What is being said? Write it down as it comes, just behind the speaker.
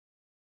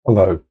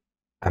Hello,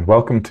 and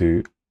welcome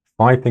to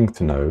 5 Things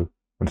to Know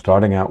when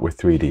starting out with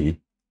 3D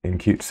in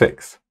Qt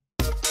 6.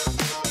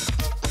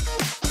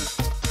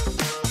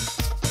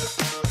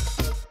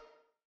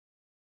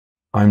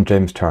 I'm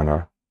James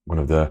Turner, one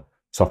of the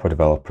software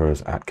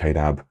developers at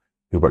KDAB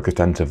who works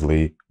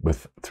extensively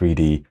with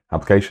 3D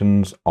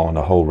applications on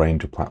a whole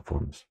range of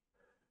platforms.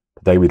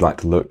 Today we'd like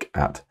to look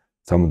at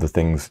some of the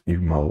things you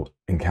will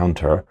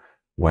encounter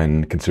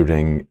when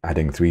considering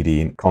adding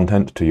 3D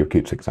content to your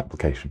Qt 6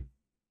 application.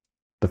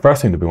 The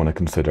first thing that we want to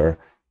consider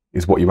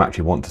is what you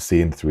actually want to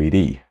see in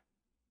 3D.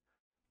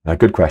 Now, a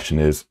good question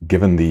is,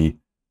 given the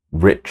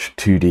rich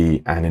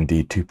 2D and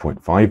indeed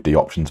 2.5D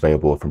options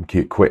available from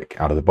Qt Quick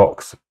out of the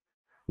box,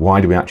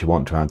 why do we actually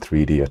want to add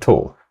 3D at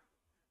all?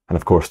 And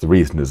of course, the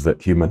reason is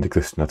that humans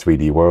exist in a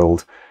 3D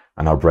world,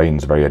 and our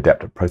brains are very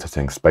adept at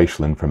processing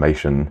spatial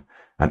information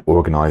and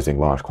organizing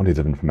large quantities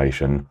of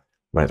information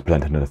when it's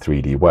presented in a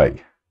 3D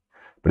way.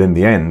 But in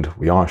the end,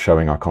 we are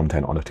showing our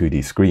content on a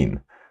 2D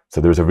screen. So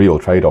there's a real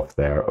trade-off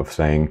there of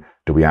saying,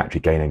 do we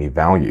actually gain any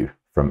value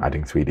from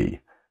adding 3D?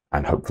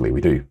 And hopefully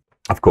we do.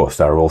 Of course,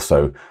 there are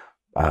also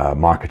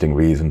marketing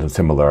reasons and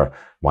similar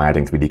why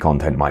adding 3D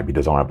content might be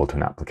desirable to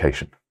an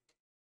application.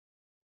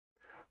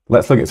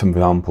 Let's look at some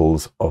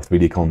examples of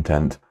 3D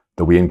content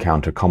that we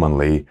encounter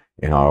commonly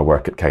in our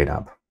work at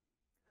KDAB.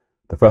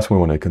 The first one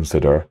we want to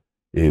consider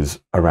is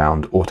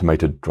around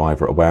automated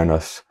driver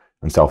awareness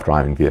and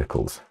self-driving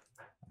vehicles,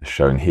 as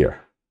shown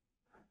here.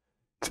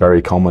 It's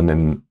very common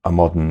in a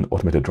modern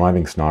automated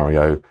driving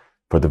scenario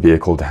for the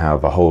vehicle to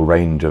have a whole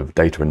range of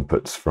data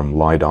inputs from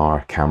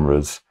LiDAR,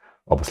 cameras,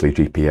 obviously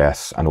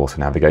GPS, and also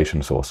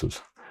navigation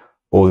sources.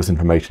 All this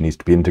information needs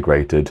to be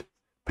integrated,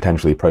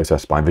 potentially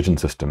processed by vision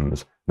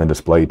systems, then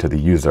displayed to the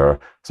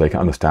user so they can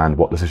understand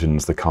what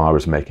decisions the car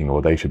is making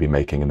or they should be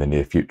making in the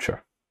near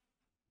future.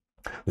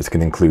 This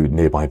can include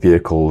nearby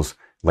vehicles,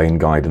 lane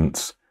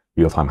guidance,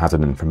 real-time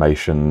hazard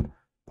information,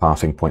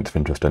 passing points of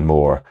interest, and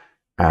more.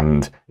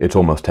 And it's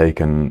almost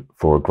taken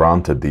for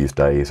granted these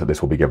days that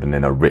this will be given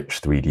in a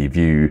rich 3D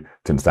view,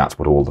 since that's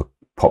what all the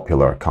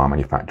popular car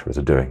manufacturers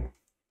are doing.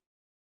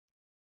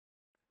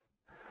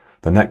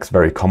 The next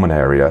very common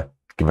area,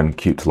 given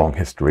Qt's long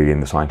history in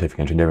the scientific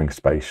engineering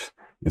space,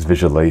 is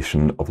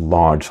visualization of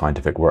large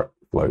scientific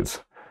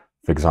workflows.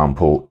 For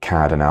example,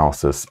 CAD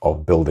analysis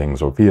of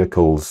buildings or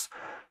vehicles,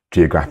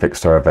 geographic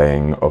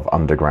surveying of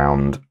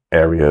underground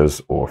areas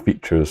or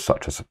features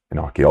such as in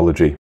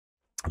archaeology,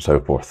 and so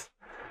forth.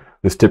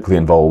 This typically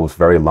involves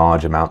very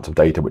large amounts of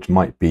data which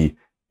might be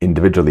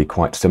individually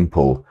quite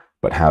simple,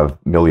 but have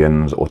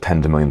millions or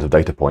tens of millions of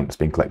data points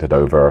being collected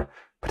over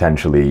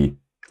potentially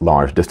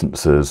large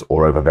distances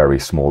or over very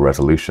small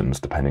resolutions,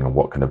 depending on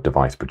what kind of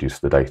device produces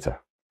the data.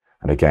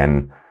 And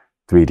again,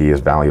 3D is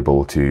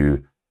valuable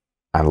to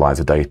analyze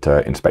the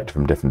data, inspect it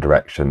from different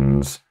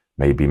directions,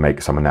 maybe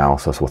make some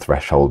analysis or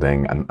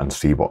thresholding and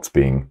see what's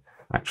being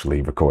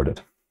actually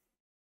recorded.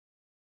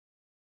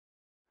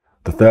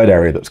 The third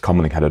area that's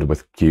commonly encountered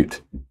with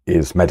Qt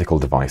is medical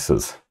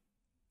devices.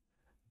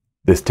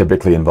 This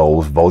typically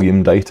involves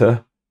volume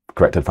data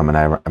collected from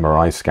an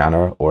MRI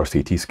scanner or a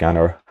CT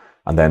scanner,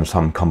 and then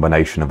some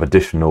combination of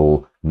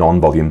additional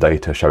non-volume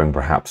data showing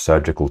perhaps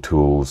surgical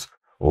tools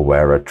or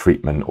where a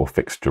treatment or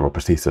fixture or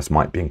prosthesis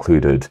might be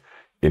included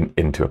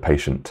into a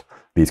patient.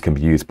 These can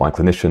be used by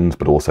clinicians,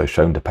 but also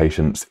shown to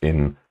patients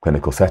in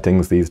clinical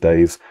settings these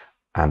days,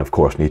 and of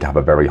course need to have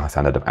a very high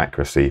standard of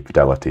accuracy,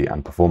 fidelity,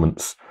 and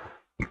performance.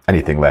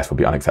 Anything less would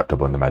be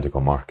unacceptable in the medical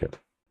market.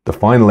 The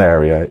final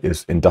area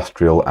is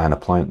industrial and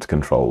appliance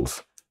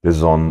controls. This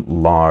is on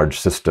large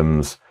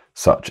systems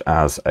such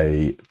as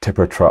a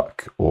tipper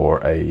truck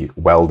or a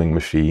welding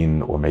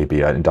machine or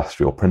maybe an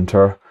industrial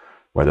printer,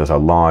 where there's a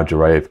large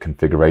array of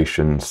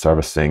configuration,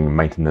 servicing,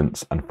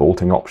 maintenance, and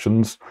faulting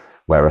options,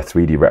 where a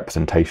 3D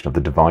representation of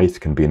the device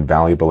can be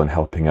invaluable in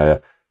helping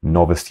a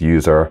novice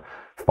user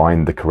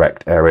find the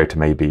correct area to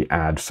maybe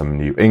add some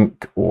new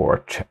ink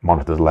or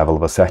monitor the level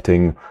of a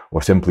setting,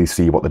 or simply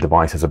see what the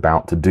device is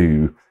about to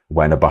do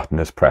when a button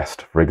is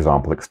pressed. For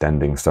example,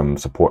 extending some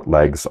support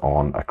legs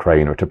on a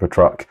crane or tipper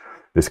truck.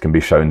 This can be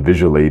shown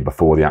visually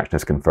before the action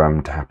is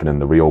confirmed to happen in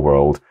the real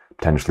world,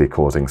 potentially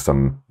causing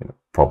some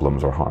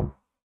problems or harm.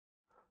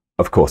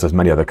 Of course, there's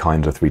many other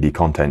kinds of 3D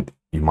content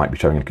you might be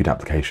showing in a Qt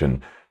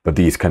application, but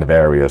these kind of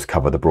areas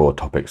cover the broad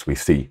topics we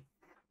see.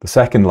 The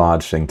second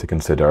large thing to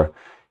consider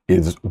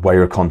is where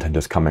your content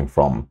is coming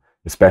from,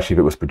 especially if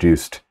it was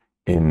produced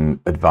in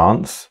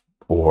advance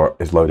or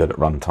is loaded at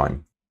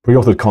runtime.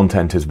 Pre-authored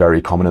content is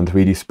very common in the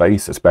 3D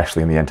space,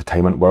 especially in the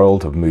entertainment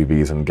world of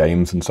movies and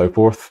games and so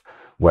forth,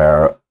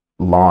 where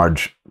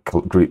large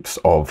groups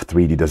of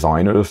 3D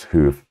designers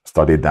who've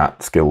studied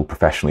that skill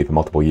professionally for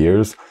multiple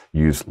years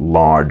use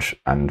large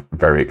and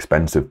very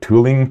expensive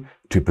tooling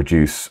to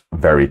produce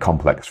very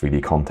complex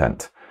 3D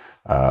content.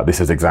 This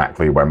is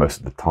exactly where most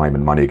of the time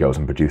and money goes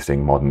in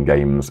producing modern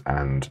games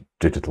and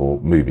digital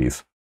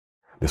movies.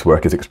 This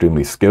work is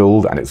extremely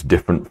skilled and it's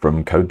different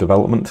from code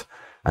development,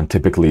 and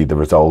typically the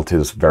result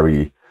is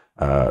very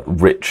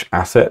rich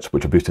assets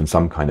which are produced in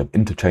some kind of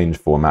interchange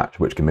format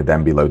which can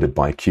then be loaded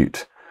by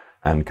Qt.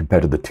 And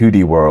compared to the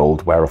 2D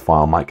world, where a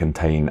file might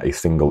contain a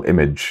single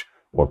image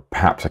or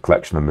perhaps a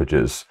collection of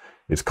images,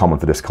 it's common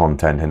for this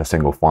content in a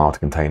single file to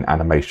contain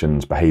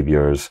animations,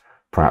 behaviors,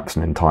 perhaps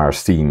an entire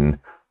scene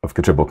of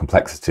considerable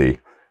complexity.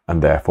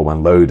 And therefore,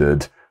 when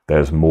loaded,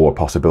 there's more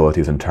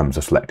possibilities in terms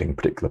of selecting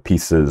particular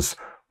pieces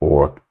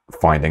or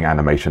finding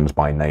animations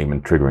by name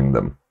and triggering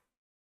them.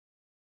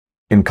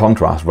 In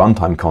contrast,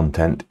 runtime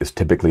content is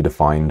typically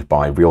defined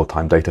by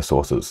real-time data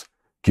sources.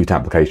 Qt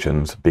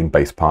applications, being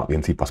based partly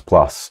in C++,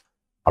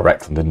 are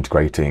excellent at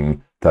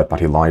integrating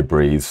third-party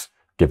libraries,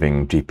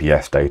 giving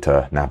GPS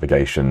data,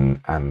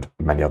 navigation, and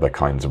many other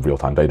kinds of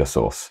real-time data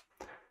source.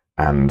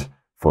 And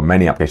for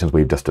many applications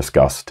we've just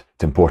discussed,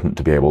 it's important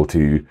to be able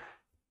to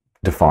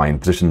define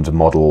positions of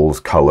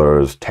models,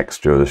 colors,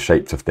 textures,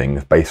 shapes of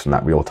things based on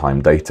that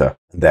real-time data,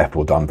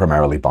 therefore done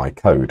primarily by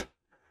code.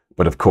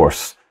 But of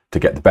course, to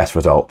get the best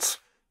results,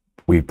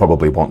 we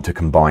probably want to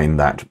combine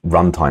that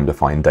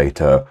runtime-defined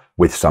data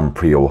with some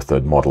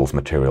pre-authored models,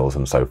 materials,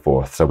 and so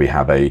forth, so we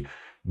have a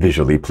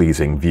visually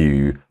pleasing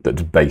view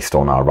that's based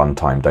on our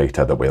runtime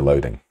data that we're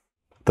loading.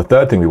 The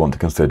third thing we want to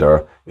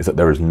consider is that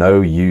there is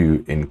no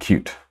U in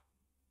Qt,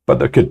 but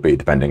there could be,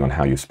 depending on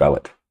how you spell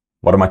it.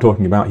 What am I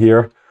talking about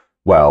here?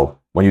 Well,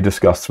 when you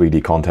discuss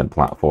 3D content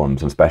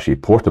platforms, and especially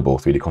portable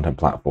 3D content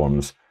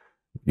platforms,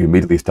 you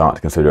immediately start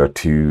to consider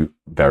two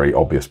very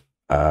obvious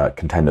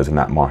contenders in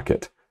that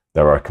market.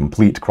 There are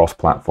complete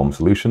cross-platform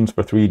solutions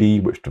for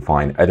 3D, which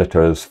define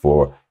editors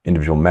for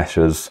individual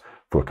meshes,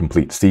 for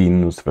complete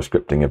scenes, for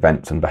scripting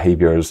events and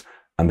behaviors,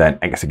 and then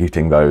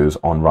executing those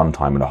on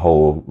runtime in a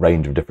whole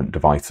range of different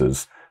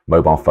devices,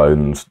 mobile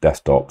phones,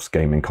 desktops,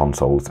 gaming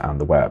consoles,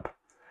 and the web.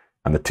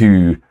 And the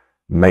two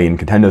main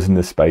contenders in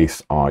this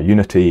space are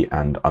Unity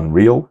and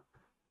Unreal.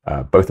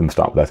 Both of them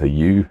start with the letter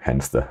U,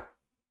 hence the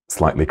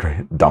slightly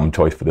dumb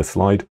choice for this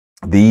slide.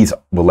 These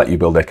will let you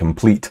build a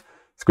complete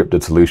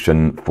scripted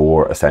solution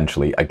for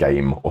essentially a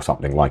game or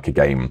something like a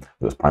game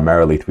that's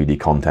primarily 3D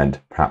content,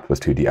 perhaps with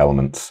 2D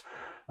elements.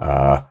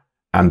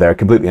 And they're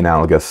completely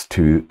analogous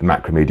to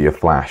Macromedia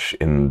Flash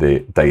in the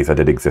days that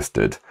it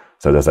existed.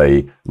 So there's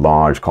a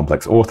large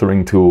complex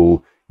authoring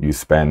tool. You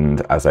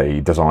spend as a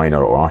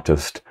designer or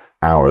artist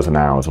hours and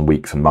hours and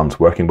weeks and months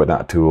working with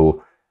that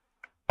tool.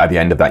 At the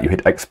end of that, you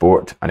hit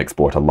export and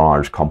export a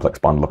large complex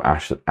bundle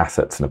of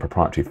assets in a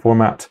proprietary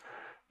format.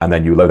 And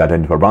then you load that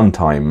into a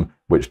runtime,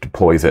 which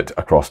deploys it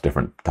across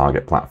different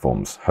target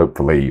platforms,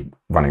 hopefully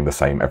running the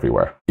same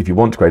everywhere. If you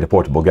want to create a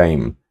portable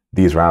game,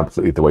 these are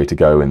absolutely the way to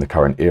go in the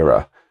current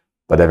era,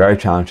 but they're very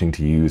challenging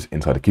to use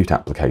inside a Qt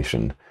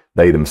application.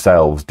 They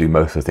themselves do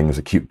most of the things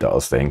that Qt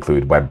does. They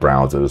include web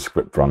browsers,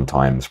 script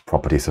runtimes,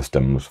 property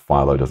systems,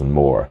 file loaders, and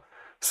more.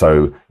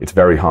 So it's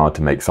very hard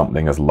to make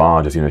something as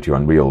large as Unity or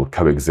Unreal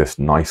coexist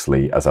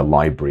nicely as a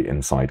library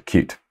inside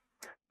Qt.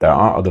 There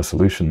are other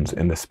solutions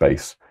in this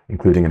space,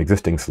 including an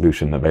existing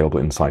solution available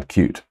inside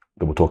Qt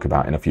that we'll talk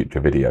about in a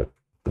future video.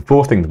 The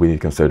fourth thing that we need to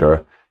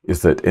consider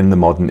is that in the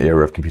modern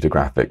era of computer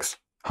graphics,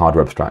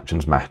 hardware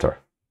abstractions matter.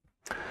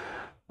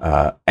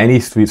 Any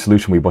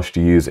solution we wish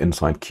to use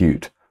inside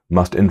Qt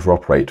must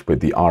interoperate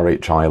with the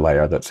RHI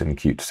layer that's in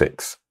Qt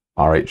 6.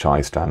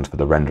 RHI stands for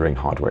the Rendering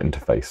Hardware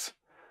Interface.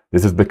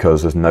 This is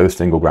because there's no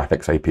single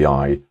graphics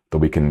API that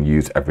we can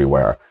use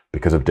everywhere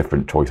because of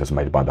different choices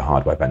made by the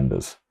hardware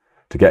vendors.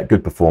 To get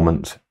good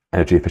performance,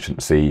 energy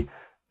efficiency,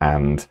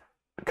 and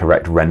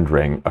correct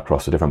rendering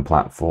across the different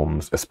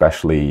platforms,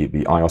 especially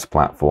the iOS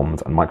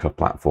platforms and Microsoft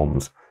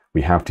platforms,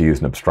 we have to use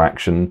an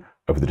abstraction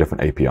over the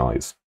different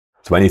APIs.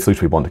 So any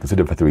solution we want to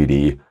consider for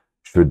 3D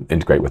should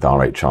integrate with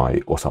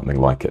RHI or something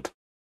like it.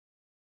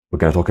 We're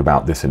going to talk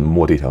about this in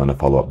more detail in a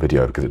follow-up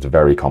video because it's a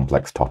very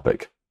complex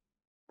topic.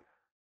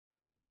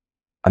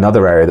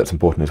 Another area that's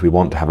important is we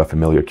want to have a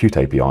familiar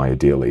Qt API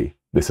ideally.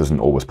 This isn't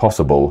always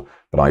possible,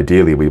 but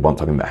ideally we want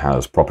something that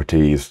has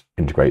properties,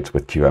 integrates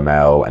with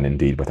QML and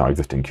indeed with our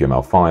existing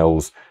QML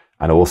files,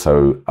 and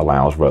also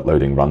allows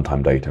loading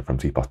runtime data from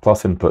C++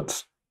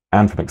 inputs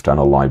and from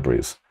external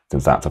libraries,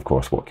 since that's of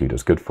course what Qt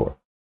is good for.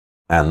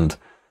 And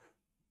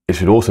it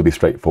should also be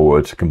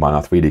straightforward to combine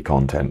our 3D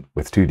content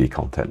with 2D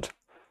content,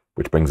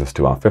 which brings us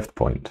to our fifth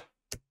point.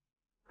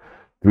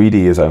 3D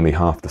is only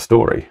half the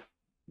story.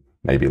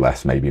 Maybe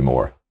less, maybe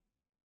more.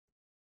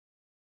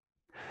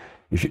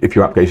 If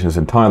your application is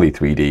entirely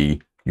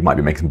 3D, you might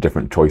be making some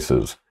different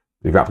choices.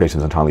 If your application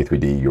is entirely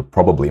 3D, you're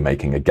probably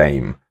making a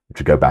game, which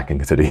would go back and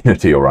consider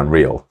Unity or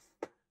Unreal.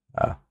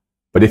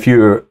 But if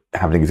you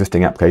have an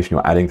existing application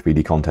you're adding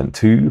 3D content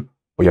to,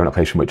 or you have an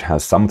application which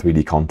has some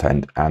 3D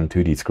content and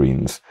 2D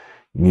screens,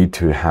 you need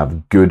to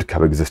have good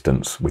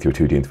coexistence with your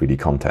 2D and 3D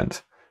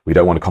content. We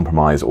don't want to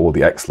compromise all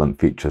the excellent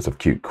features of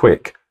Qt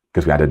Quick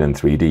because we added in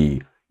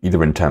 3D,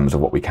 either in terms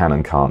of what we can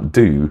and can't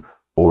do,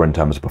 or in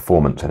terms of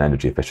performance and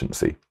energy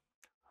efficiency.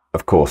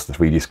 Of course, the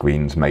 3D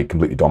screens may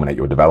completely dominate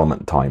your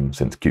development time,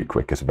 since Qt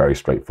Quick is very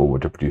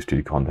straightforward to produce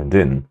 2D content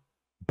in,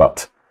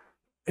 but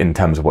in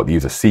terms of what the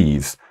user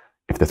sees,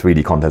 if the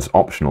 3D content is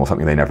optional,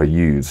 something they never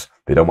use,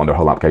 they don't want their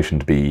whole application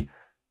to be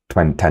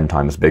 10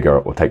 times bigger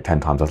or take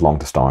 10 times as long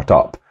to start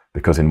up,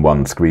 because in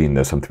one screen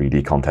there's some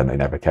 3D content they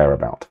never care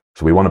about.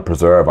 So we want to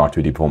preserve our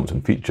 2D performance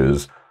and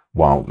features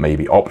while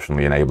maybe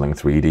optionally enabling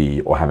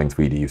 3D or having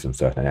 3D used in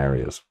certain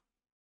areas.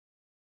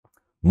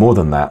 More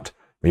than that,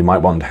 we might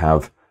want to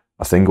have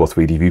a single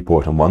 3D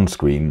viewport on one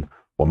screen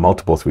or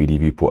multiple 3D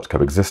viewports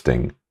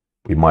coexisting.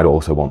 We might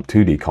also want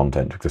 2D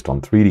content to exist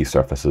on 3D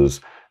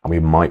surfaces, and we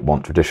might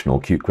want traditional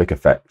Qt quick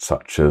effects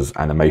such as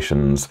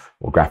animations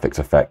or graphics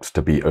effects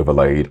to be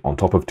overlaid on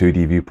top of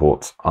 2D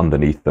viewports,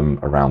 underneath them,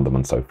 around them,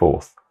 and so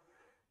forth.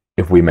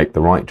 If we make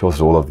the right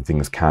choices, all of these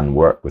things can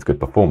work with good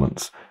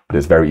performance, but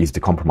it's very easy to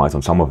compromise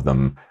on some of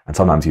them, and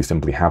sometimes you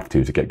simply have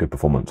to get good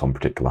performance on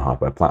particular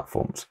hardware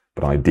platforms.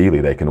 But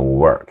ideally, they can all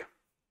work.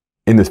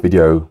 In this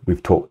video,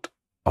 we've talked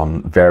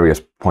on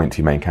various points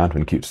you may encounter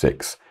in Qt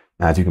 6.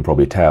 As you can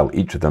probably tell,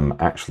 each of them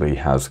actually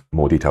has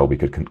more detail we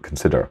could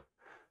consider.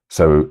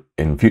 So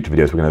in future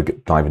videos, we're going to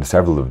dive into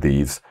several of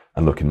these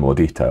and look in more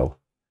detail.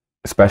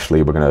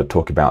 Especially, we're going to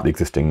talk about the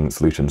existing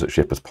solutions that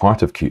ship as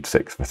part of Qt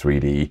 6 for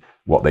 3D,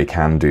 what they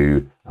can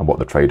do, and what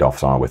the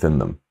trade-offs are within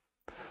them.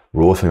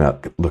 We're also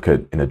going to look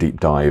at, in a deep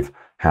dive,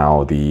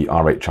 how the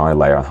RHI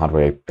layer and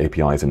hardware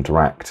APIs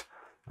interact,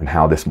 and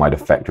how this might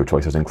affect your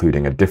choices,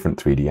 including a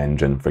different 3D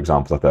engine, for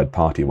example, a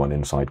third-party one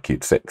inside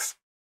Qt 6.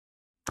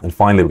 And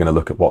finally, we're going to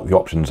look at what the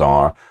options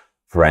are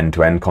for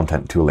end-to-end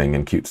content tooling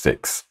in Qt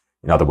 6.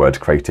 In other words,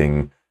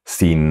 creating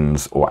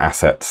scenes or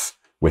assets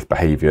with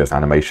behaviors,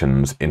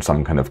 animations in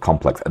some kind of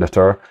complex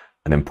editor,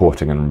 and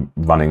importing and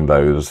running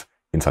those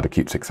inside a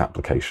Qt 6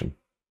 application.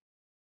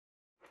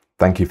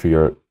 Thank you for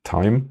your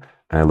time,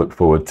 and I look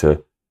forward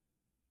to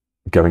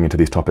going into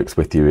these topics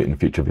with you in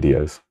future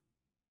videos.